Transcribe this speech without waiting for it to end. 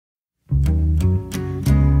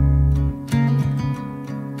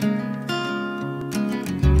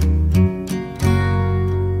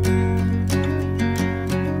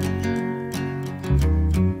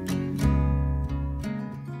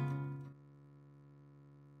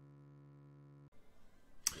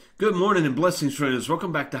Good morning and blessings, friends.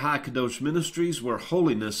 Welcome back to High Kadosh Ministries, where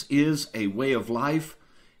holiness is a way of life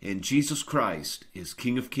and Jesus Christ is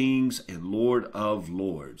King of Kings and Lord of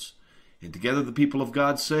Lords. And together the people of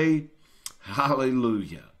God say,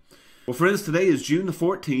 Hallelujah. Well, friends, today is June the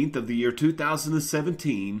 14th of the year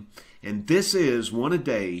 2017, and this is One a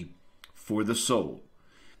Day for the Soul.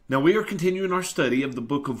 Now, we are continuing our study of the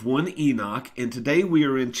book of 1 Enoch, and today we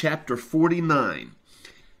are in chapter 49.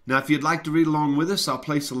 Now, if you'd like to read along with us, I'll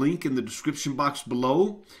place a link in the description box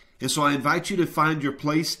below. And so I invite you to find your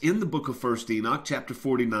place in the book of 1 Enoch, chapter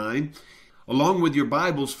 49, along with your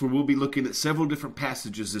Bibles, for we'll be looking at several different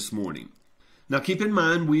passages this morning. Now, keep in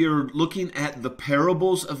mind, we are looking at the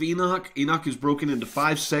parables of Enoch. Enoch is broken into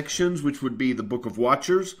 5 sections, which would be the book of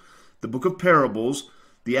Watchers, the book of Parables,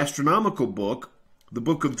 the astronomical book, the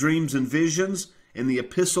book of Dreams and Visions, and the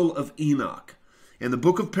epistle of Enoch. And the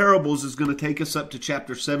book of Parables is going to take us up to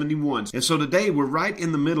chapter 71. And so today we're right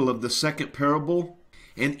in the middle of the second parable,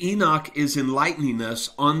 and Enoch is enlightening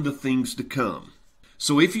us on the things to come.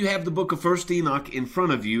 So if you have the book of 1 Enoch in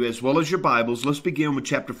front of you, as well as your Bibles, let's begin with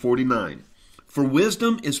chapter 49. For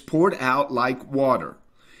wisdom is poured out like water,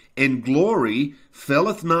 and glory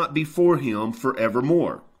faileth not before him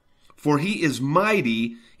forevermore. For he is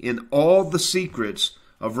mighty in all the secrets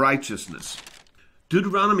of righteousness.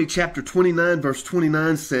 Deuteronomy chapter 29 verse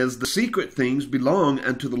 29 says, The secret things belong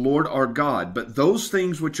unto the Lord our God, but those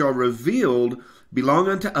things which are revealed belong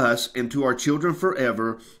unto us and to our children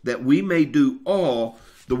forever, that we may do all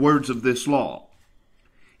the words of this law.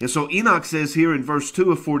 And so Enoch says here in verse 2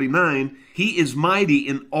 of 49, He is mighty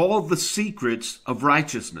in all the secrets of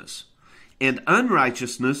righteousness, and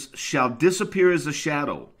unrighteousness shall disappear as a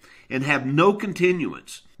shadow, and have no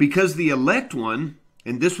continuance, because the elect one,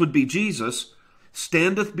 and this would be Jesus,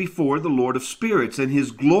 standeth before the Lord of spirits, and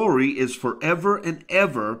his glory is forever and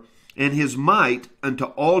ever, and his might unto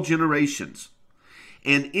all generations.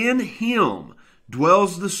 And in him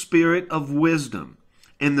dwells the spirit of wisdom,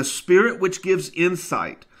 and the spirit which gives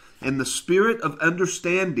insight, and the spirit of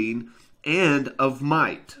understanding and of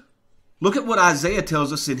might. Look at what Isaiah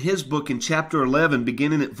tells us in his book in chapter 11,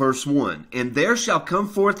 beginning at verse 1. And there shall come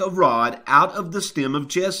forth a rod out of the stem of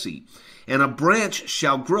Jesse, and a branch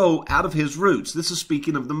shall grow out of his roots. This is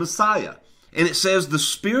speaking of the Messiah. And it says, The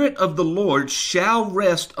Spirit of the Lord shall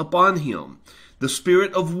rest upon him, the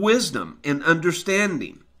Spirit of wisdom and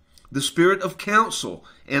understanding, the Spirit of counsel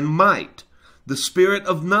and might, the Spirit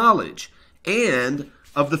of knowledge and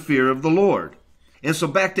of the fear of the Lord. And so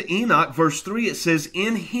back to Enoch, verse 3, it says,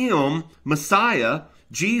 In him, Messiah,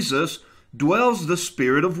 Jesus, dwells the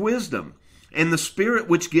Spirit of wisdom, and the Spirit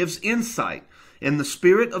which gives insight, and the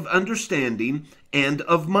spirit of understanding and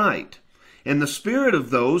of might, and the spirit of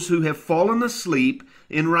those who have fallen asleep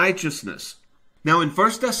in righteousness. Now in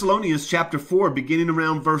 1 Thessalonians chapter 4, beginning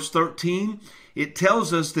around verse 13, it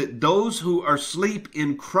tells us that those who are asleep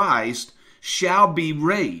in Christ shall be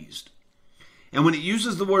raised. And when it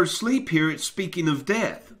uses the word sleep here, it's speaking of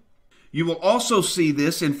death. You will also see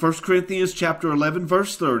this in 1 Corinthians chapter 11,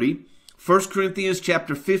 verse 30, 1 Corinthians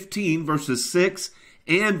chapter 15, verses 6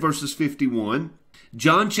 and verses 51,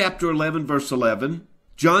 John chapter 11, verse 11,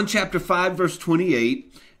 John chapter 5, verse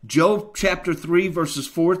 28, Job chapter 3, verses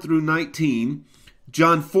 4 through 19,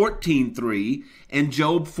 John 14, 3, and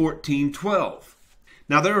Job 14, 12.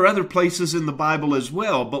 Now, there are other places in the Bible as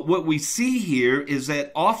well, but what we see here is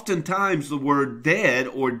that oftentimes the word dead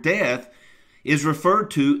or death is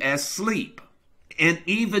referred to as sleep. And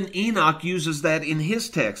even Enoch uses that in his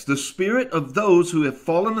text, the spirit of those who have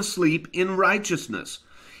fallen asleep in righteousness,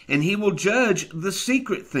 and he will judge the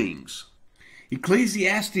secret things.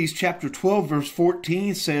 Ecclesiastes chapter 12 verse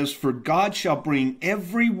 14 says, For God shall bring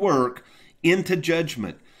every work into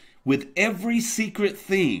judgment, with every secret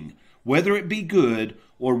thing, whether it be good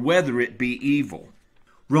or whether it be evil.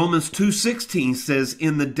 Romans 2:16 says,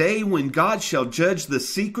 In the day when God shall judge the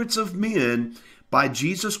secrets of men by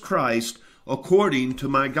Jesus Christ, according to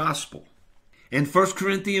my gospel. And 1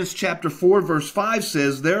 Corinthians chapter 4 verse 5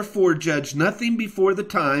 says, Therefore judge nothing before the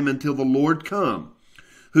time until the Lord come,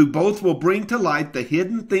 who both will bring to light the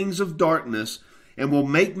hidden things of darkness, and will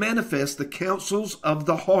make manifest the counsels of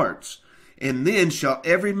the hearts. And then shall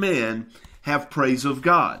every man have praise of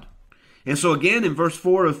God. And so again in verse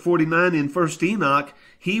 4 of 49 in 1 Enoch,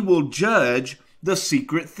 he will judge the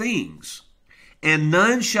secret things. And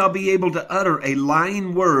none shall be able to utter a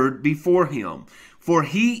lying word before him, for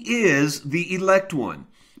he is the elect one,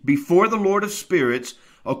 before the Lord of spirits,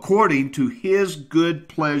 according to his good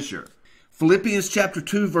pleasure. Philippians chapter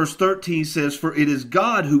 2 verse 13 says, For it is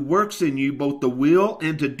God who works in you both the will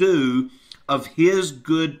and to do of his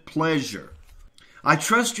good pleasure. I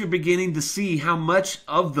trust you're beginning to see how much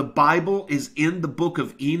of the Bible is in the book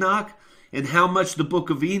of Enoch and how much the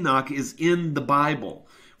book of Enoch is in the Bible.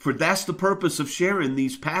 For that's the purpose of sharing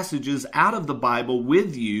these passages out of the Bible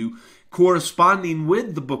with you, corresponding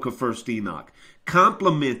with the book of 1st Enoch,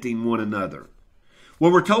 complementing one another.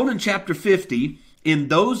 Well, we're told in chapter 50, in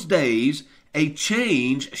those days a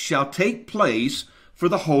change shall take place for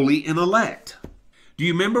the holy and elect. Do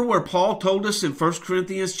you remember where Paul told us in 1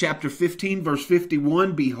 Corinthians chapter 15, verse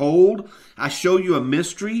 51, Behold, I show you a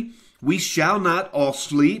mystery. We shall not all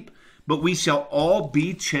sleep, but we shall all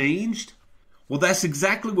be changed. Well, that's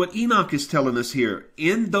exactly what Enoch is telling us here.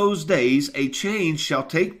 In those days, a change shall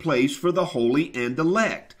take place for the holy and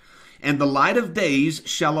elect, and the light of days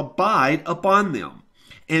shall abide upon them,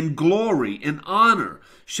 and glory and honor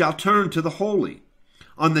shall turn to the holy.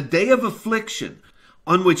 On the day of affliction,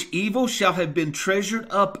 on which evil shall have been treasured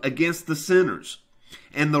up against the sinners,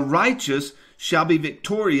 and the righteous shall be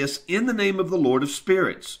victorious in the name of the Lord of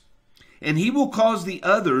spirits. And he will cause the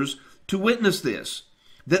others to witness this,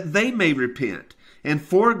 that they may repent, and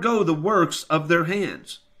forego the works of their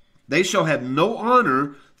hands. They shall have no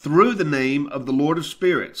honor through the name of the Lord of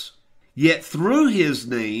spirits, yet through his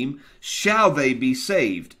name shall they be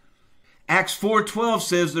saved. Acts 4:12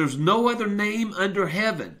 says there's no other name under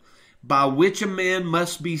heaven by which a man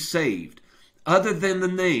must be saved, other than the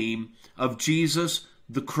name of Jesus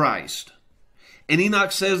the Christ. And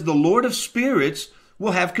Enoch says the Lord of spirits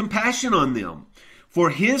will have compassion on them, for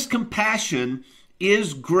his compassion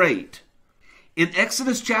is great. In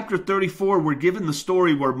Exodus chapter 34, we're given the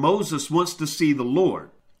story where Moses wants to see the Lord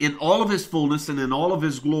in all of his fullness and in all of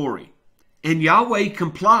his glory. And Yahweh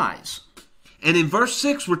complies. And in verse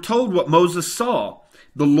 6, we're told what Moses saw.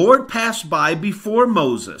 The Lord passed by before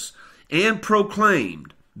Moses and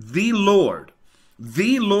proclaimed, the Lord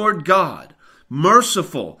God,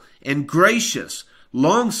 merciful and gracious,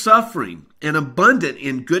 long-suffering and abundant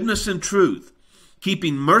in goodness and truth,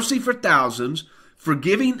 keeping mercy for thousands,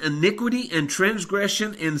 forgiving iniquity and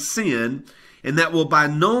transgression and sin, and that will by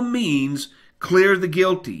no means clear the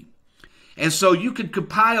guilty. And so you could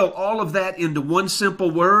compile all of that into one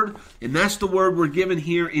simple word, and that's the word we're given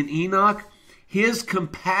here in Enoch. His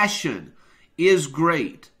compassion is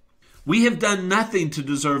great. We have done nothing to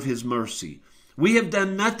deserve his mercy. We have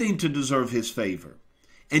done nothing to deserve his favor.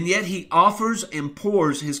 And yet he offers and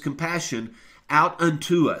pours his compassion out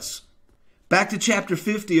unto us. Back to chapter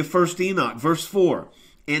 50 of 1st Enoch, verse 4.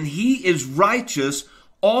 And he is righteous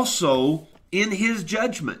also in his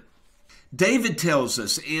judgment. David tells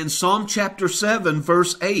us in Psalm chapter 7,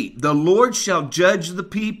 verse 8, the Lord shall judge the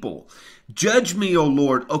people. Judge me, O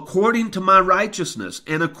Lord, according to my righteousness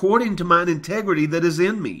and according to mine integrity that is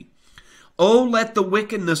in me. O let the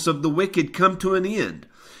wickedness of the wicked come to an end,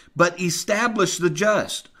 but establish the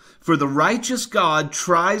just. For the righteous God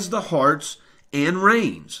tries the hearts and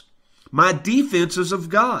reigns. My defense is of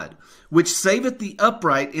God, which saveth the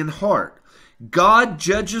upright in heart. God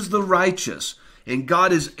judges the righteous, and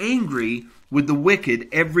God is angry with the wicked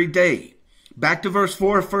every day. Back to verse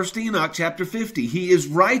 4 of 1 Enoch chapter 50. He is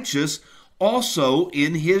righteous also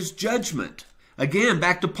in his judgment. Again,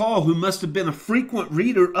 back to Paul, who must have been a frequent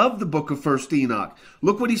reader of the book of 1 Enoch.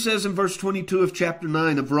 Look what he says in verse 22 of chapter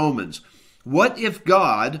 9 of Romans. What if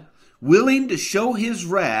God, willing to show his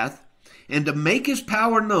wrath and to make his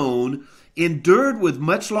power known, endured with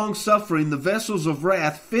much long suffering the vessels of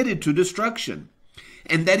wrath fitted to destruction,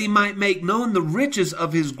 and that he might make known the riches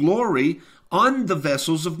of his glory on the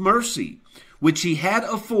vessels of mercy, which he had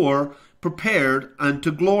afore prepared unto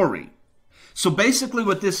glory. So basically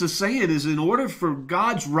what this is saying is, in order for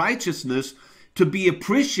God's righteousness to be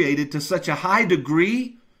appreciated to such a high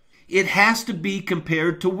degree, it has to be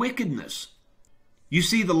compared to wickedness. You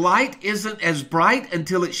see, the light isn't as bright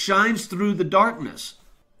until it shines through the darkness.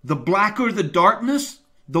 The blacker the darkness,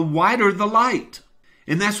 the whiter the light.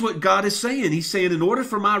 And that's what God is saying. He's saying, in order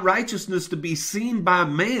for my righteousness to be seen by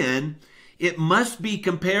man, it must be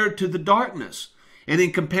compared to the darkness. And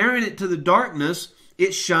in comparing it to the darkness,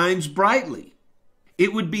 it shines brightly.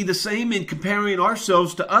 It would be the same in comparing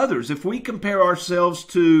ourselves to others. If we compare ourselves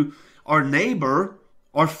to our neighbor,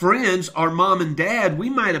 our friends, our mom and dad, we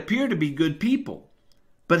might appear to be good people.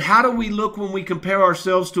 But how do we look when we compare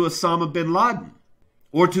ourselves to Osama bin Laden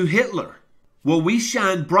or to Hitler? Well, we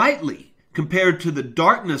shine brightly compared to the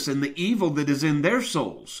darkness and the evil that is in their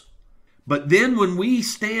souls. But then when we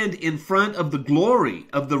stand in front of the glory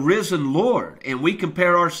of the risen Lord and we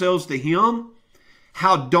compare ourselves to him,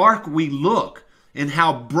 how dark we look and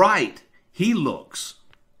how bright he looks.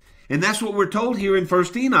 And that's what we're told here in 1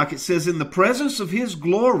 Enoch. It says, in the presence of his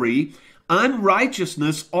glory,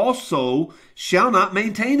 unrighteousness also shall not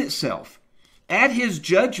maintain itself. At his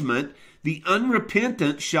judgment, the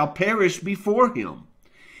unrepentant shall perish before him.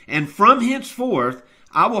 And from henceforth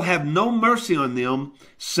I will have no mercy on them,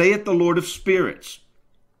 saith the Lord of spirits.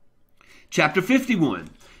 Chapter 51.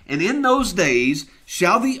 And in those days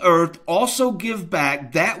shall the earth also give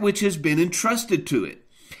back that which has been entrusted to it.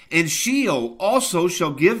 And Sheol also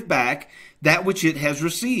shall give back that which it has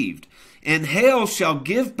received. And hell shall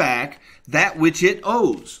give back that which it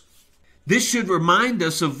owes. This should remind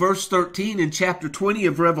us of verse 13 in chapter 20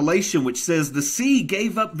 of Revelation, which says, the sea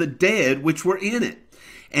gave up the dead which were in it,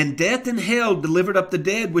 and death and hell delivered up the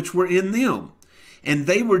dead which were in them. And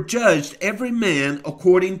they were judged every man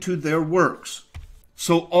according to their works.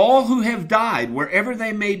 So all who have died, wherever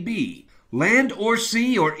they may be, land or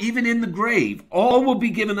sea or even in the grave, all will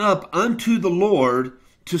be given up unto the Lord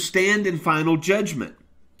to stand in final judgment.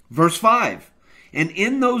 Verse 5. And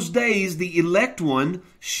in those days the elect one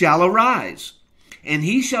shall arise, and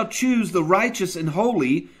he shall choose the righteous and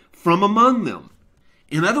holy from among them.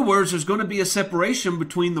 In other words, there's going to be a separation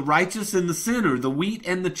between the righteous and the sinner, the wheat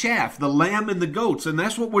and the chaff, the lamb and the goats. And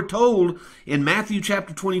that's what we're told in Matthew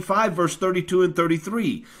chapter 25, verse 32 and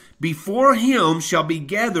 33. Before him shall be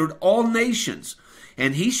gathered all nations,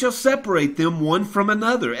 and he shall separate them one from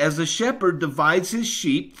another, as a shepherd divides his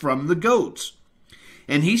sheep from the goats.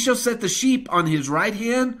 And he shall set the sheep on his right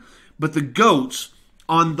hand, but the goats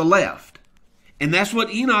on the left. And that's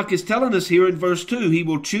what Enoch is telling us here in verse 2. He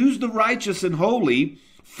will choose the righteous and holy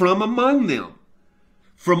from among them.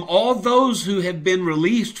 From all those who have been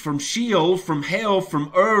released from Sheol, from hell,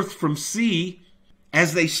 from earth, from sea,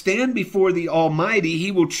 as they stand before the Almighty,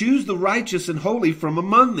 he will choose the righteous and holy from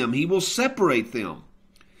among them. He will separate them.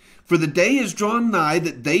 For the day is drawn nigh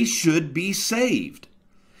that they should be saved.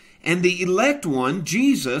 And the elect one,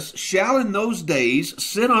 Jesus, shall in those days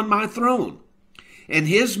sit on my throne. And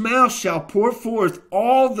his mouth shall pour forth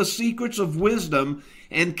all the secrets of wisdom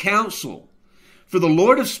and counsel. For the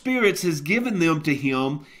Lord of spirits has given them to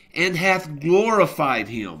him, and hath glorified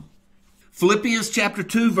him. Philippians chapter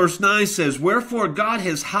 2 verse 9 says, Wherefore God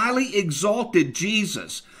has highly exalted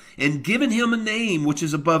Jesus, and given him a name which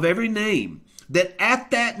is above every name, that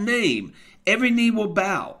at that name every knee will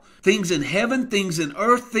bow, things in heaven, things in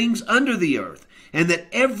earth, things under the earth, and that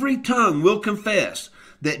every tongue will confess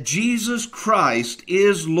that Jesus Christ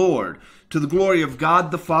is Lord, to the glory of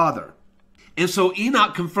God the Father. And so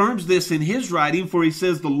Enoch confirms this in his writing, for he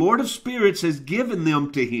says, The Lord of spirits has given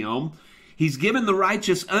them to him. He's given the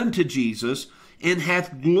righteous unto Jesus, and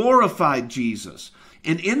hath glorified Jesus.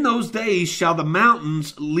 And in those days shall the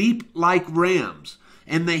mountains leap like rams,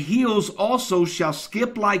 and the hills also shall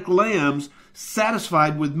skip like lambs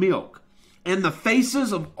satisfied with milk. And the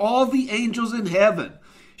faces of all the angels in heaven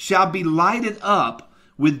shall be lighted up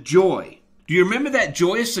with joy. Do you remember that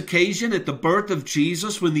joyous occasion at the birth of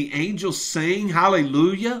Jesus when the angels sang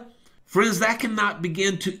hallelujah? Friends, that cannot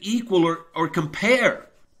begin to equal or compare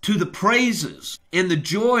to the praises and the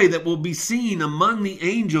joy that will be seen among the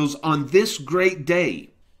angels on this great day.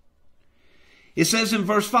 It says in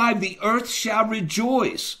verse 5, The earth shall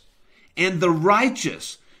rejoice, and the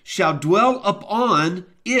righteous shall dwell upon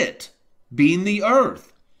it, being the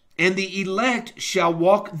earth, and the elect shall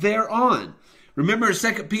walk thereon. Remember in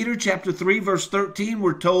 2 Peter chapter 3 verse 13,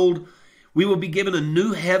 we're told we will be given a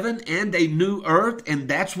new heaven and a new earth, and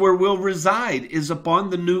that's where we'll reside, is upon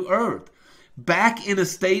the new earth, back in a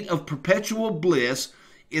state of perpetual bliss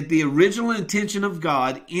at the original intention of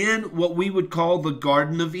God in what we would call the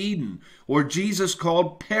Garden of Eden, or Jesus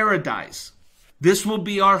called paradise. This will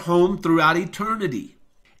be our home throughout eternity.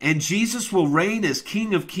 And Jesus will reign as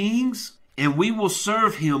King of Kings, and we will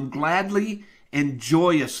serve him gladly and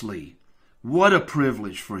joyously. What a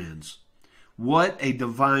privilege, friends. What a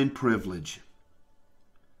divine privilege.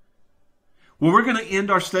 Well, we're going to end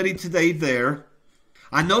our study today there.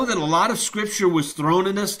 I know that a lot of scripture was thrown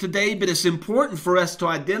at us today, but it's important for us to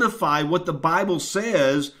identify what the Bible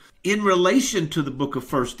says in relation to the book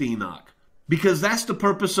of 1 Enoch. Because that's the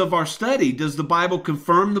purpose of our study. Does the Bible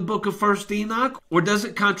confirm the book of 1 Enoch, or does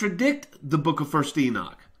it contradict the book of 1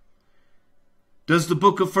 Enoch? Does the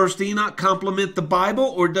book of 1 Enoch complement the Bible,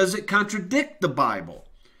 or does it contradict the Bible?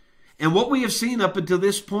 And what we have seen up until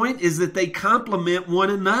this point is that they complement one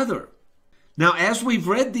another. Now, as we've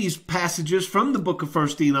read these passages from the book of 1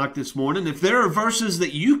 Enoch this morning, if there are verses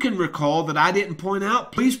that you can recall that I didn't point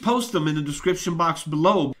out, please post them in the description box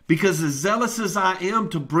below. Because as zealous as I am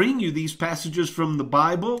to bring you these passages from the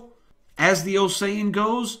Bible, as the old saying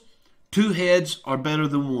goes, 2 heads are better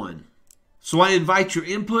than 1. So I invite your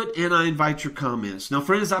input and I invite your comments. Now,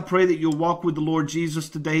 friends, I pray that you'll walk with the Lord Jesus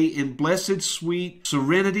today in blessed, sweet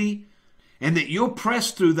serenity and that you'll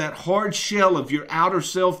press through that hard shell of your outer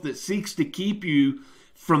self that seeks to keep you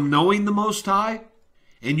from knowing the Most High,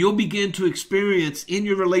 and you'll begin to experience in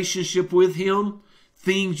your relationship with Him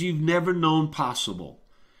things you've never known possible.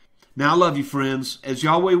 Now, I love you, friends. As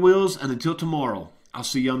Yahweh wills, and until tomorrow, I'll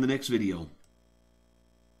see you on the next video.